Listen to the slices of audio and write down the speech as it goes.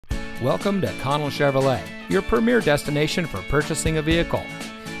Welcome to Connell Chevrolet, your premier destination for purchasing a vehicle.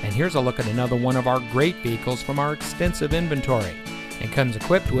 And here's a look at another one of our great vehicles from our extensive inventory. It comes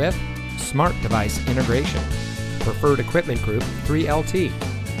equipped with smart device integration, preferred equipment group 3LT,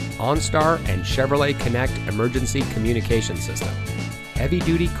 OnStar and Chevrolet Connect emergency communication system, heavy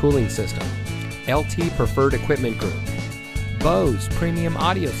duty cooling system, LT preferred equipment group, Bose premium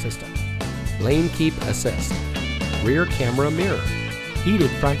audio system, lane keep assist, rear camera mirror,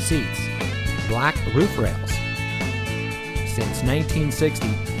 heated front seats, black roof rails. Since 1960,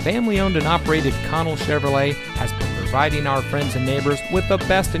 family-owned and operated Connell Chevrolet has been providing our friends and neighbors with the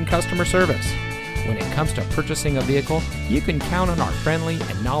best in customer service. When it comes to purchasing a vehicle, you can count on our friendly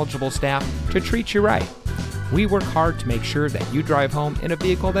and knowledgeable staff to treat you right. We work hard to make sure that you drive home in a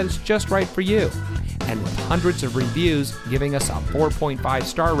vehicle that is just right for you. And with hundreds of reviews giving us a 4.5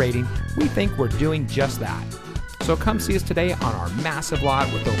 star rating, we think we're doing just that. So come see us today on our massive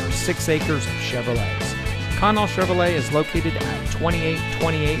lot with over 6 acres of Chevrolets. Connell Chevrolet is located at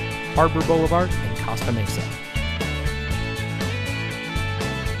 2828 Harbor Boulevard in Costa Mesa.